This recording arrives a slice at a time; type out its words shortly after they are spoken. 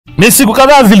Ni siku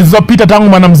kadhaa zilizopita tangu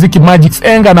mwanamuziki Magix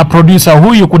Enga na producer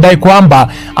huyu kudai kwamba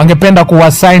angependa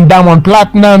kuwasign Diamond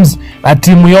Platnumz na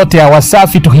timu yote ya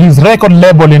Wasafi to his record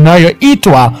label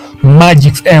inayoitwa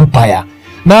Magix Empire.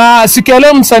 Na siku ya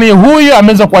leo msanii huyu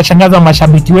ameweza kuwashangaza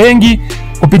mashabiki wengi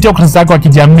kupitia ukurasa wake wa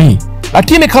kijamii.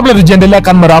 Lakini kabla tujaendelea,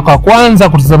 kama mara yako ya kwanza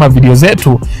kutazama video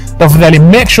zetu, tafadhali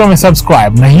make sure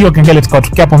umesubscribe na hiyo kengele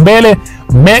tukatokea hapo mbele,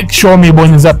 make sure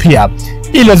umebonyeza pia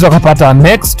ili uweze kupata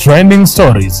next trending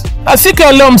stories. Siku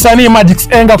ya leo msanii Magix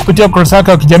Enga kupitia ukurasa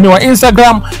wake wa kijamii wa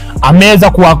Instagram ameweza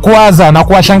kuwakwaza na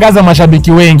kuwashangaza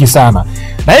mashabiki wengi sana.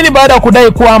 Na hii ni baada ya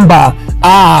kudai kwamba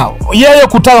yeye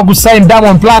kutaka kusign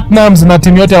Diamond Platnumz na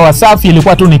timu yote ya Wasafi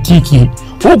ilikuwa tu ni kiki.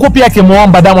 Huku pia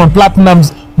akimuomba Diamond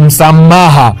Platnumz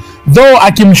msamaha, though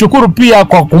akimshukuru pia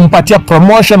kwa kumpatia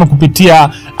promotion kupitia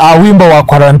wimbo wa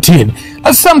Quarantine.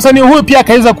 Sasa msanii huyu pia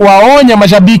akaweza kuwaonya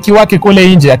mashabiki wake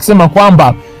kule nje akisema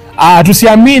kwamba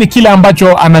tusiamini kile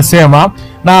ambacho anasema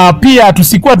na pia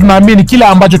tusikuwa tunaamini kile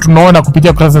ambacho tunaona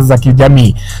kupitia kurasa za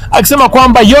kijamii, akisema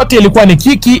kwamba yote ilikuwa ni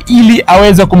kiki ili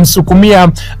aweze kumsukumia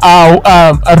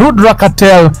Rudra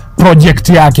Cartel project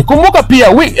yake. Kumbuka pia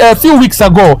few weeks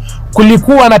ago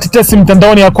kulikuwa na tetesi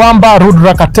mtandaoni ya kwamba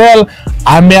Rudra Cartel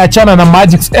ameachana na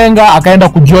Magix Enga akaenda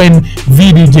kujoin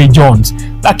VDJ Jones,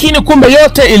 lakini kumbe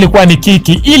yote ilikuwa ni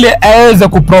kiki ili aweze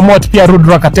kupromote pia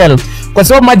Rudra Cartel, kwa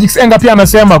sababu Magix Enga pia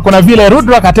anasema kuna vile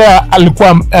Rudra Cartel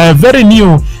alikuwa very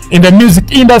new in the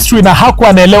music industry na hakuwa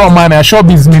anaelewa maana ya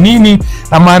showbiz ni nini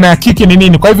na maana ya kiki ni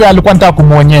nini, kwa hivyo alikuwa anataka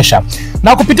kumuonyesha.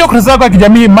 Na kupitia ukurasa wake wa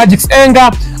kijamii Magix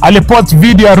Enga alipost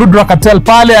video ya Rudra Cartel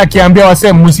pale akiambia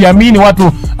wasee msiamini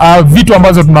watu vitu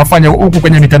ambazo tunafanya huku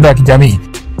kwenye mitandao ya kijamii.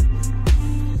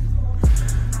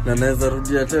 Na naweza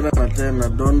rudia tena na tena,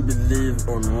 don't believe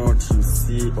on what you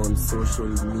see on social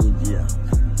media.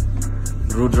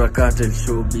 Rudra Cartel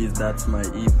Showbiz, that's my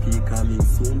EP coming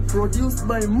soon, produced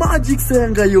by Magix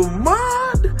Enga. You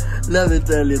mad? Let me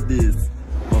tell you this,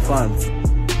 my fans,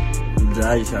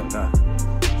 mjaishaka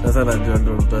sasa najua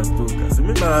ndo mtastuka,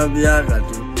 simi naambianga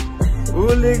tu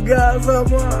uligaza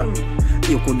man.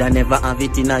 You coulda never have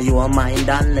it in your mind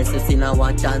unless you see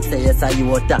now chance. Yes, are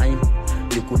your time.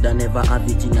 You coulda never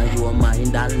have it in your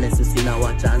mind unless you see now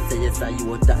chance. Yes, are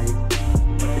your time.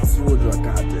 It's Rudra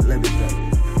Cartel, let me tell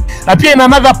you. Na pia in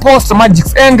another post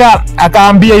Magix Enga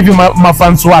akaambia hivi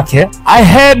mafans wake, I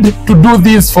had to do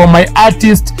this for my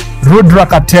artist Rudra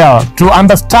Cartel to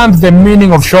understand the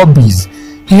meaning of showbiz.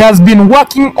 He has been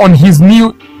working on his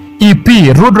new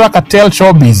EP Rudra Cartel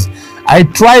Showbiz. I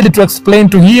tried to explain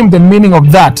to him the meaning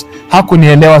of that,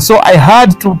 hakunielewa, so I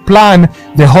had to plan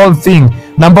the whole thing.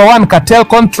 Number 1, Cartel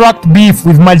contract beef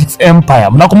with Magix Empire.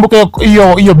 Mnakumbuka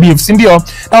hiyo beef, si ndio?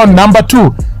 Now number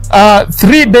 2,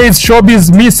 3 days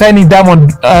showbiz, me signing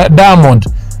Diamond.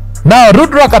 Now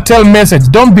Rudra Cartel message,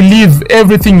 don't believe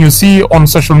everything you see on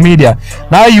social media.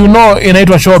 Now you know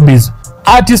inaitwa showbiz.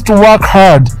 Artists work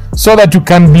hard so that you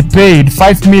can be paid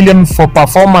 5 million for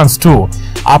performance too.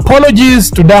 Apologies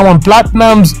to Diamond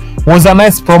Platnumz, was a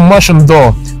nice promotion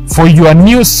though for your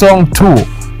new song too.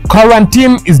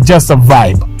 Quarantine is just a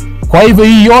vibe. Kwa hivyo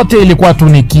hii yote ilikuwa tu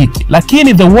ni kiki,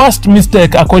 lakini the worst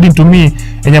mistake according to me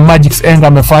yenye Magix Enga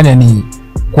amefanya ni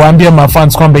kuambia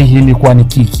mafans kwamba hii ilikuwa ni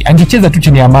kiki. Angecheza tu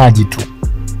chini ya maji tu,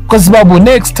 kwa sababu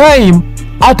next time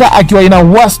hata akiwa in a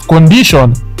worst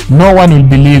condition no one will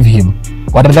believe him.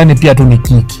 Watadhani pia tu ni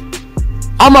kiki.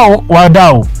 Ama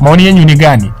wadau, maoni yenu ni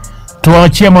gani?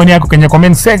 Tuachie maoni yako kwenye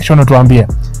comment section na tuambie.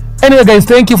 Anyway guys,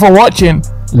 thank you for watching.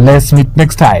 Let's meet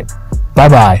next time. Bye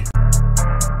bye.